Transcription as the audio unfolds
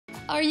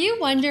Are you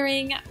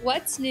wondering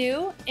what's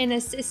new in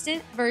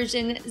Assistant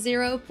version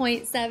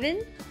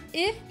 0.7?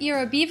 If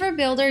you're a Beaver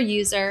Builder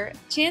user,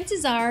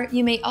 chances are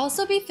you may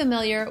also be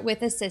familiar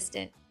with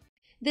Assistant.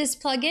 This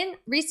plugin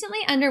recently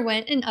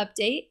underwent an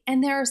update,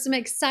 and there are some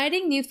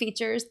exciting new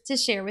features to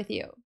share with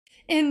you.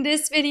 In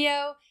this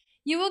video,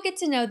 you will get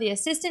to know the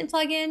Assistant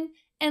plugin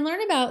and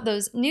learn about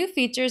those new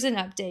features and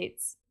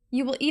updates.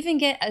 You will even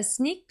get a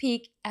sneak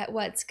peek at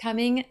what's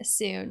coming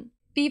soon.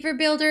 Beaver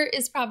Builder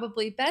is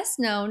probably best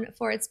known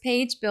for its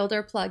page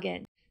builder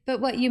plugin,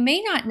 but what you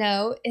may not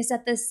know is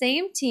that the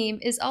same team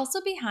is also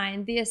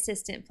behind the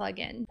Assistant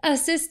plugin.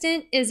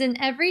 Assistant is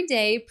an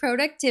everyday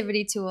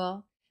productivity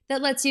tool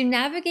that lets you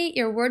navigate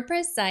your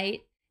WordPress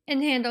site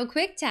and handle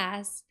quick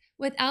tasks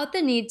without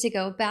the need to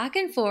go back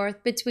and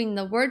forth between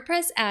the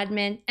WordPress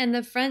admin and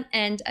the front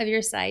end of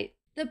your site.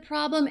 The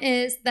problem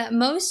is that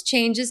most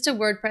changes to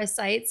WordPress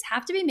sites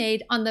have to be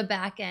made on the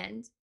back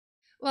end.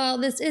 While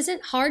this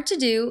isn't hard to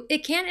do,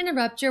 it can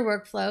interrupt your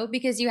workflow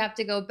because you have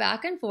to go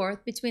back and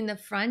forth between the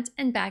front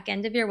and back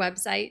end of your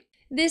website.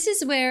 This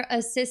is where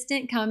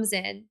Assistant comes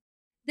in.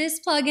 This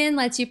plugin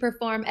lets you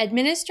perform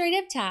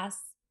administrative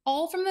tasks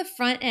all from the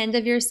front end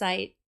of your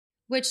site,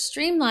 which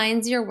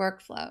streamlines your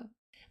workflow.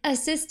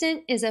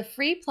 Assistant is a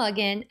free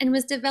plugin and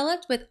was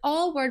developed with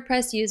all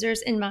WordPress users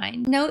in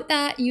mind. Note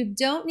that you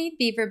don't need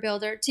Beaver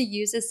Builder to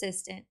use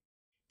Assistant.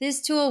 This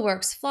tool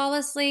works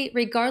flawlessly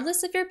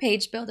regardless of your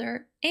page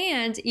builder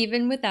and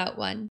even without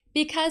one.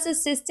 Because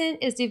Assistant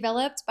is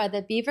developed by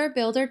the Beaver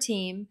Builder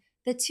team,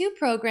 the two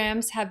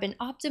programs have been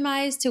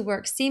optimized to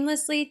work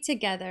seamlessly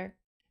together.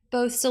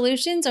 Both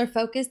solutions are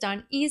focused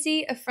on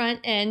easy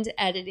front-end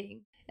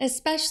editing.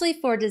 Especially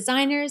for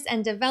designers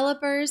and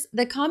developers,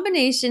 the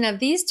combination of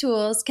these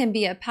tools can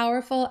be a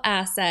powerful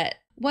asset.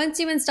 Once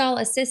you install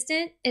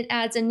Assistant, it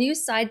adds a new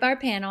sidebar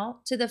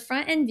panel to the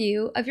front-end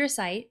view of your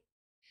site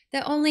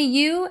that only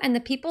you and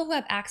the people who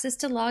have access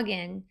to log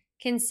in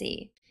can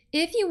see.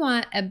 If you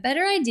want a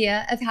better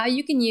idea of how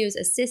you can use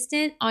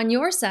Assistant on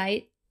your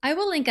site, I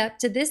will link up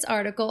to this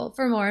article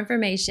for more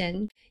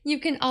information. You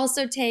can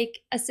also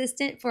take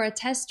Assistant for a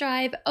test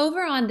drive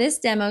over on this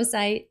demo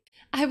site.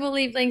 I will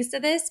leave links to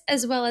this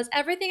as well as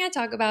everything I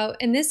talk about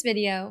in this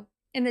video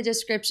in the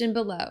description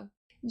below.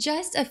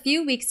 Just a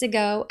few weeks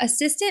ago,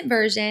 Assistant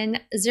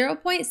version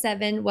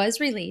 0.7 was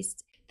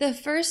released. The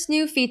first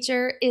new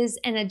feature is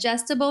an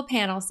adjustable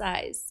panel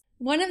size.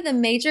 One of the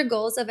major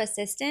goals of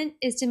Assistant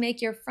is to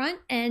make your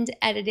front-end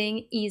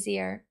editing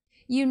easier.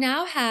 You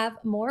now have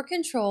more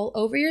control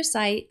over your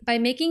site by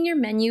making your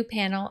menu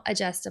panel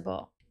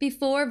adjustable.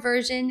 Before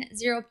version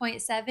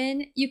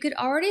 0.7, you could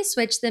already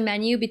switch the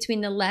menu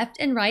between the left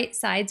and right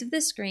sides of the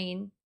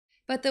screen,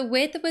 but the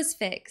width was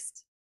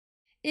fixed.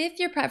 If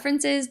your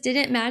preferences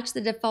didn't match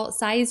the default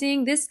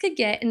sizing, this could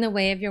get in the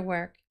way of your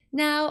work.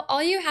 Now,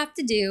 all you have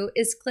to do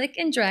is click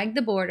and drag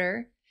the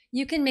border.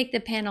 You can make the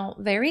panel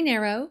very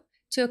narrow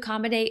to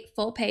accommodate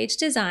full page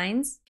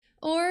designs,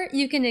 or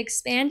you can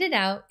expand it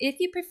out if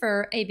you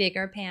prefer a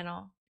bigger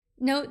panel.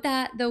 Note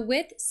that the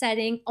width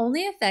setting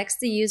only affects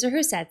the user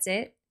who sets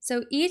it,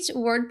 so each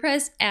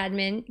WordPress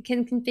admin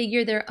can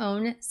configure their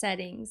own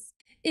settings.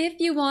 If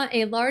you want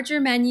a larger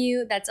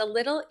menu that's a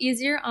little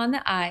easier on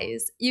the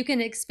eyes, you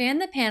can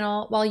expand the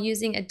panel while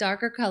using a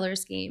darker color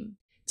scheme.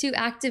 To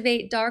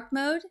activate dark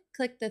mode,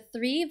 click the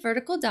 3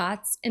 vertical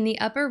dots in the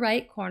upper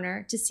right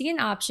corner to see an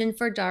option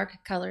for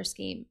dark color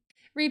scheme.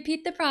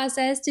 Repeat the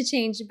process to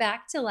change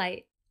back to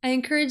light. I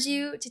encourage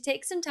you to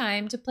take some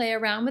time to play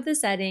around with the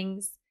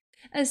settings.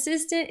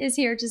 Assistant is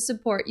here to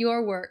support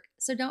your work,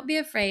 so don't be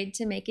afraid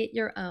to make it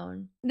your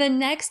own. The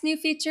next new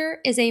feature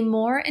is a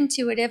more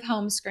intuitive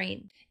home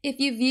screen. If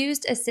you've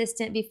used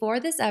Assistant before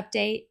this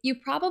update, you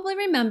probably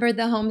remember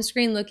the home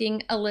screen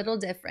looking a little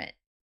different.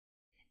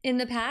 In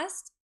the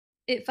past,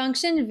 it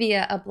functioned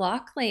via a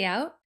block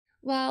layout.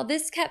 While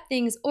this kept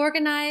things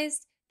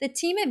organized, the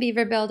team at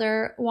Beaver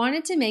Builder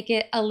wanted to make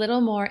it a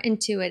little more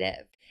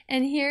intuitive.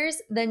 And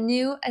here's the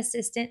new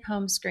Assistant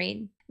home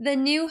screen. The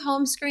new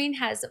home screen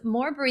has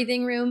more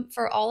breathing room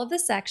for all of the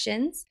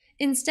sections.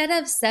 Instead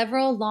of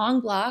several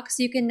long blocks,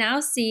 you can now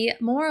see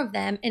more of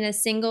them in a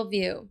single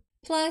view.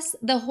 Plus,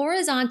 the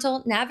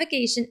horizontal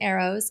navigation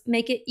arrows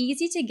make it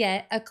easy to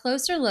get a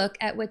closer look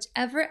at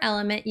whichever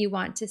element you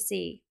want to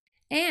see.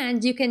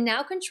 And you can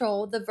now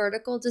control the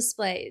vertical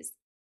displays.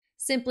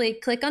 Simply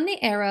click on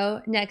the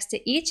arrow next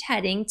to each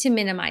heading to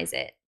minimize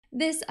it.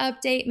 This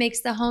update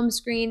makes the home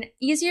screen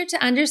easier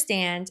to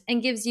understand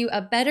and gives you a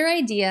better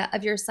idea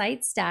of your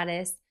site's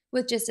status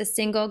with just a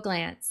single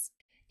glance.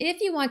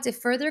 If you want to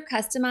further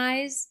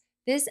customize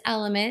this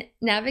element,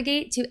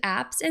 navigate to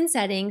Apps and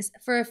Settings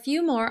for a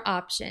few more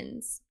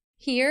options.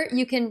 Here,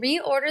 you can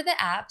reorder the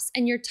apps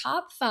and your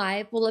top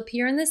 5 will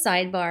appear in the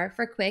sidebar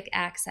for quick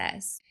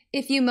access.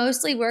 If you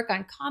mostly work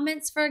on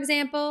comments, for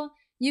example,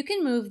 you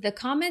can move the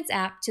Comments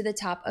app to the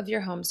top of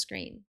your home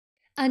screen.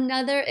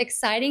 Another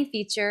exciting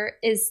feature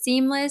is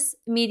seamless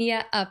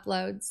media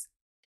uploads.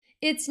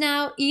 It's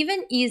now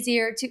even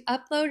easier to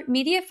upload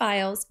media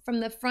files from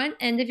the front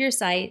end of your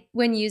site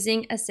when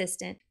using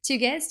Assistant. To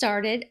get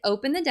started,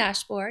 open the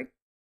dashboard,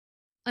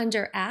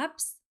 Under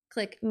Apps,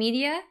 click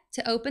Media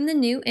to open the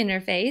new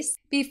interface.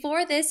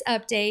 Before this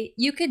update,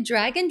 you could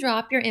drag and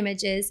drop your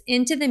images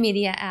into the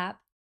Media app.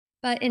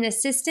 But in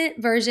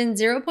Assistant version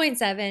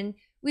 0.7,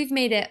 we've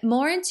made it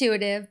more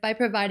intuitive by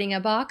providing a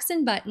box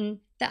and button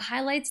that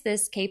highlights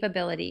this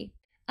capability.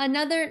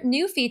 Another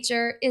new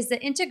feature is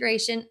the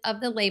integration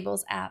of the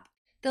Labels app.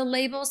 The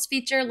Labels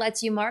feature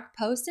lets you mark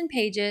posts and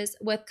pages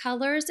with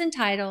colors and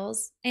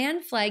titles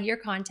and flag your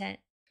content.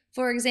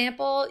 For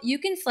example, you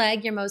can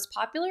flag your most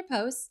popular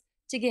posts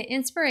to get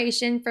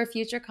inspiration for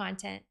future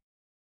content.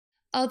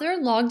 Other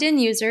logged-in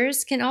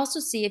users can also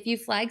see if you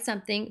flag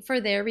something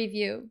for their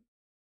review.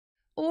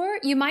 Or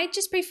you might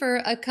just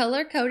prefer a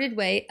color-coded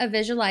way of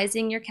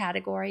visualizing your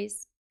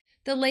categories.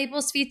 The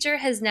Labels feature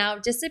has now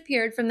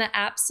disappeared from the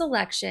app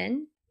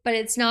selection, but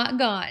it's not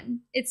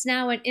gone. It's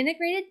now an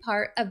integrated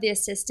part of the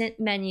Assistant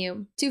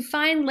menu. To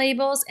find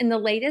labels in the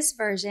latest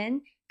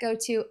version, go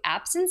to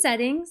Apps and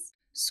Settings,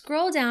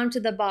 scroll down to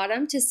the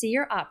bottom to see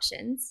your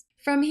options.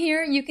 From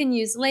here, you can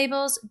use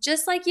labels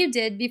just like you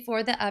did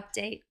before the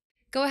update.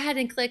 Go ahead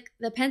and click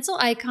the pencil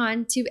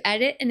icon to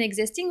edit an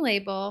existing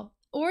label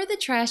or the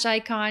trash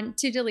icon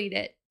to delete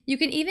it. You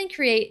can even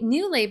create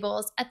new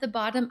labels at the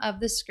bottom of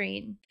the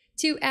screen.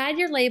 To add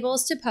your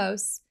labels to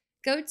posts,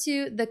 go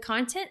to the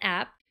Content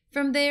app.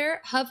 From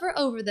there, hover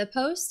over the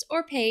post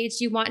or page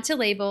you want to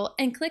label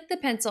and click the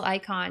pencil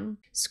icon.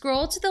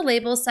 Scroll to the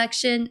Labels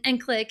section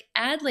and click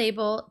Add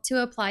Label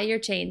to apply your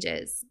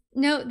changes.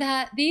 Note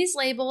that these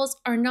labels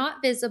are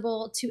not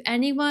visible to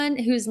anyone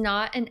who's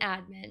not an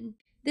admin.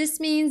 This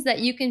means that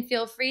you can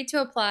feel free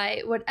to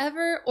apply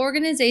whatever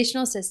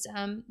organizational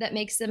system that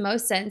makes the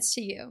most sense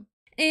to you.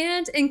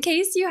 And in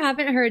case you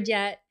haven't heard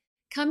yet,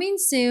 coming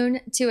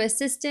soon to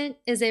Assistant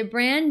is a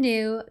brand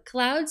new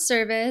cloud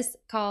service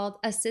called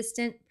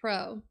Assistant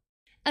Pro.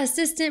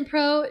 Assistant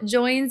Pro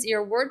joins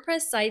your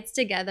WordPress sites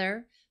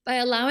together by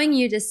allowing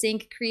you to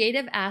sync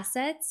creative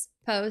assets,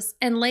 posts,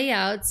 and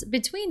layouts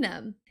between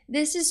them.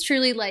 This is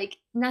truly like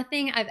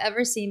nothing I've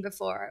ever seen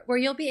before, where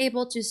you'll be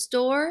able to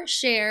store,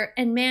 share,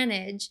 and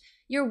manage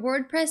your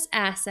WordPress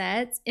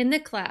assets in the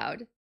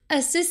cloud.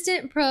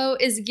 Assistant Pro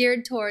is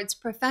geared towards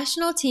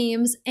professional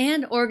teams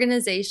and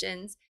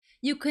organizations.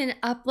 You can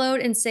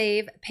upload and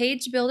save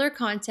page builder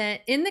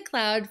content in the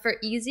cloud for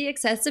easy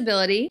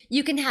accessibility.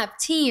 You can have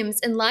teams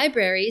and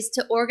libraries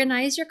to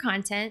organize your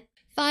content.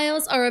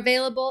 Files are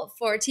available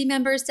for team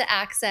members to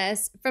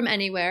access from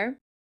anywhere.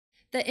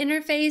 The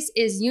interface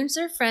is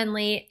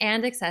user-friendly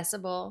and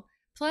accessible.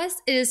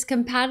 Plus, it is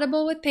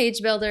compatible with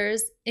page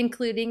builders,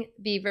 including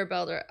Beaver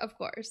Builder, of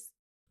course.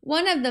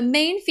 One of the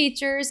main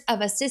features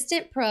of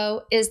Assistant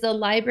Pro is the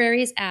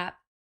Libraries app.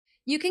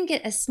 You can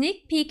get a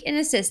sneak peek in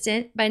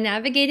Assistant by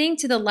navigating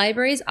to the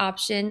Libraries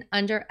option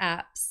under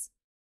Apps.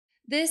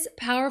 This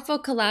powerful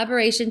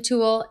collaboration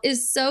tool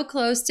is so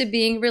close to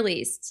being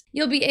released.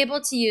 You'll be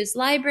able to use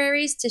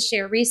libraries to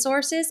share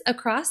resources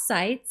across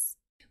sites.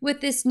 With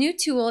this new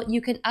tool,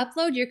 you can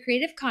upload your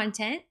creative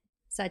content,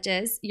 such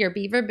as your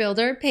Beaver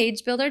Builder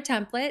page builder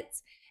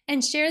templates,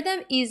 and share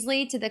them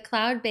easily to the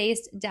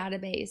cloud-based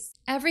database.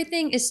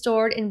 Everything is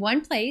stored in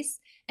one place,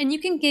 and you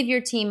can give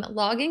your team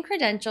login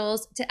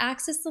credentials to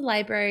access the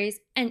libraries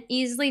and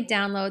easily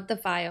download the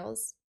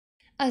files.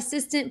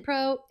 Assistant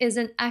Pro is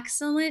an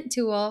excellent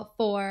tool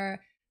for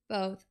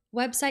both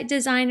website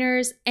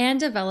designers and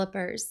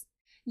developers.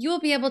 You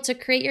will be able to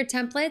create your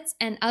templates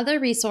and other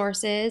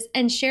resources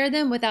and share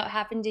them without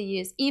having to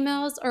use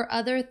emails or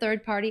other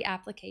third-party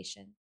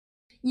applications.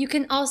 You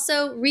can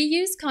also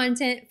reuse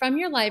content from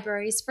your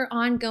libraries for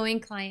ongoing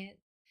clients.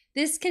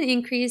 This can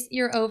increase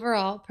your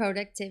overall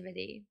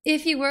productivity.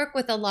 If you work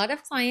with a lot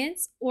of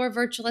clients or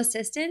virtual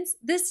assistants,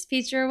 this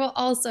feature will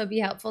also be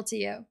helpful to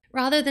you.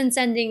 Rather than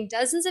sending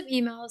dozens of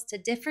emails to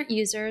different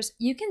users,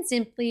 you can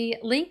simply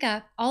link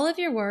up all of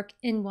your work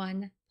in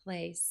one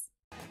place.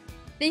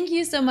 Thank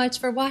you so much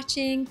for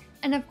watching.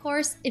 And of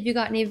course, if you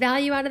got any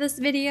value out of this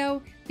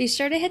video, be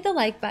sure to hit the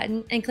like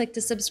button and click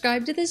to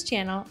subscribe to this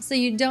channel so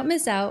you don't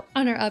miss out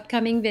on our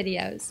upcoming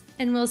videos.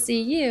 And we'll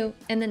see you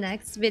in the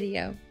next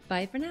video.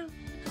 Bye for now.